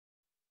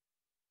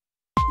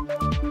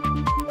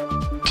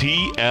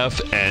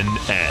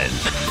TFNN.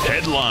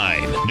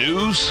 Headline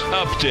News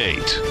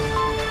Update.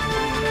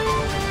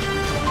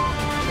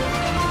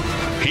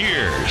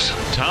 Here's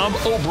Tom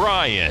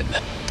O'Brien.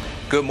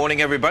 Good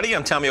morning, everybody.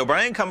 I'm Tommy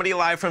O'Brien, coming to you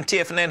live from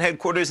TFNN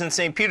headquarters in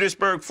St.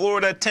 Petersburg,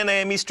 Florida, 10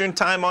 a.m. Eastern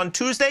time on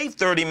Tuesday,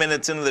 30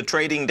 minutes into the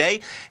trading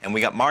day. And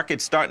we got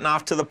markets starting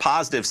off to the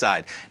positive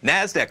side.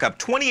 NASDAQ up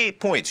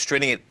 28 points,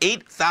 trading at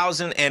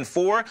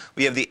 8,004.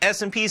 We have the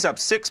S&Ps up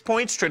 6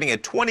 points, trading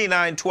at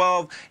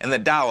 2912. And the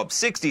Dow up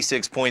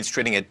 66 points,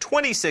 trading at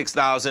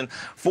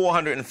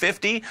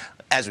 26,450.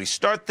 As we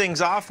start things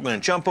off, we're going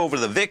to jump over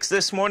to the VIX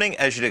this morning.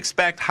 As you'd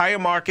expect, higher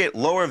market,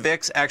 lower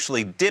VIX,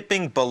 actually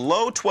dipping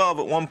below 12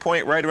 at one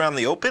point right around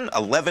the open,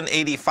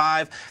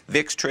 1185.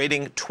 VIX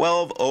trading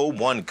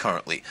 1201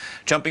 currently.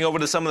 Jumping over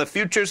to some of the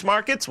futures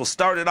markets, we'll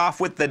start it off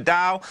with the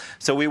Dow.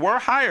 So we were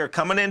higher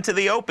coming into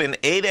the open,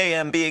 8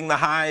 a.m. being the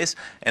highs.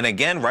 And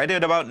again, right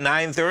at about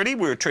 9:30,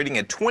 we were trading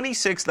at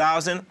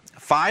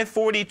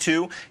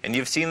 26,542, and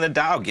you've seen the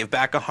Dow give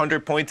back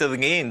 100 points of the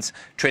gains,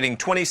 trading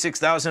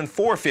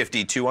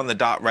 26,452 on the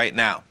dot right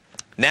now.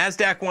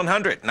 NASDAQ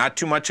 100, not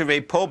too much of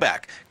a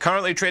pullback.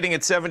 Currently trading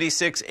at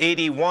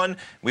 76.81.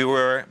 We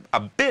were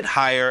a bit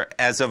higher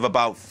as of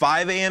about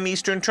 5 a.m.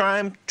 Eastern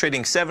time,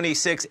 trading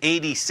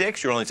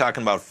 76.86. You're only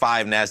talking about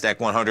 5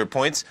 NASDAQ 100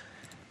 points.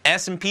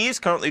 S&P is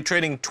currently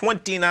trading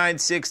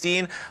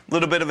 29.16. A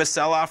little bit of a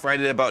sell-off right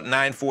at about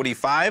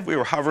 9:45. We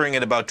were hovering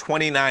at about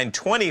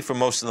 29.20 for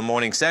most of the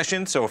morning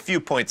session, so a few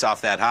points off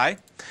that high.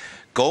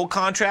 Gold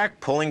contract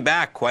pulling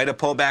back, quite a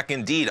pullback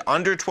indeed.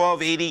 Under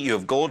 12.80, you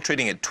have gold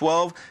trading at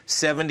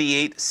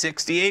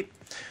 12.7868.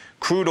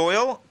 Crude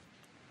oil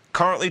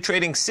currently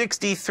trading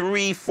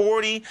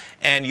 63.40,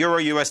 and Euro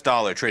US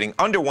dollar trading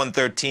under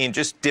 113,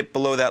 just dipped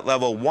below that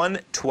level,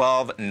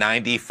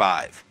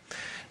 112.95. In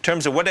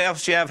terms of what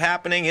else you have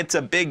happening, it's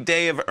a big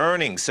day of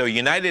earnings. So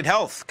United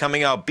Health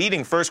coming out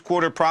beating first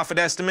quarter profit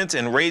estimates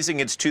and raising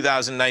its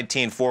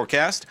 2019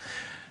 forecast.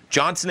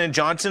 Johnson &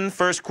 Johnson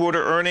first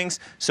quarter earnings.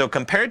 So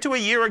compared to a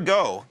year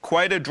ago,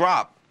 quite a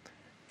drop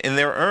in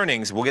their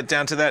earnings. We'll get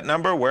down to that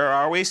number. Where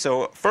are we?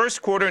 So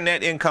first quarter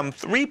net income,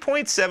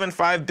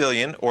 $3.75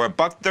 billion, or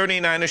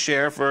 $1.39 a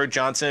share for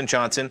Johnson &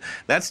 Johnson.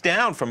 That's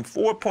down from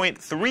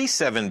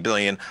 $4.37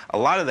 billion. A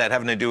lot of that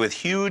having to do with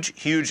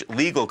huge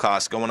legal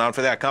costs going on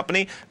for that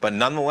company. But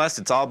nonetheless,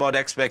 it's all about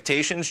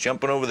expectations.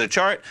 Jumping over the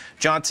chart,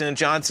 Johnson &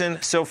 Johnson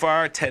so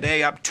far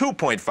today up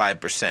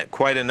 2.5%.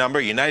 Quite a number.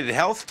 United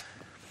Health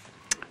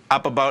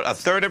up about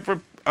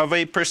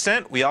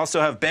 0.33%. We also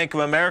have Bank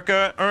of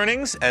America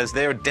earnings as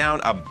they're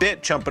down a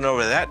bit, jumping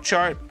over that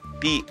chart.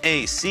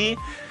 BAC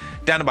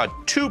down about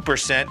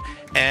 2%.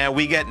 And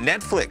we get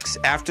Netflix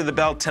after the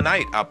bell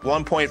tonight, up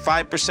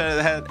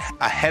 1.5%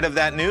 ahead of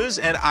that news.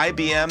 And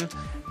IBM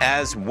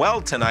as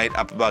well tonight,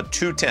 up about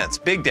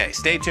 0.2. Big day.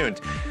 Stay tuned.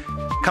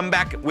 Come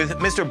back with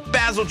Mr.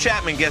 Basil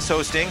Chapman guest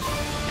hosting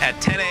at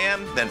 10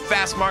 a.m. Then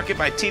Fast Market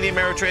by TD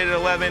Ameritrade at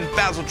 11.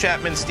 Basil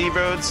Chapman, Steve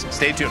Rhodes.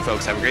 Stay tuned,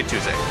 folks. Have a great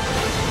Tuesday.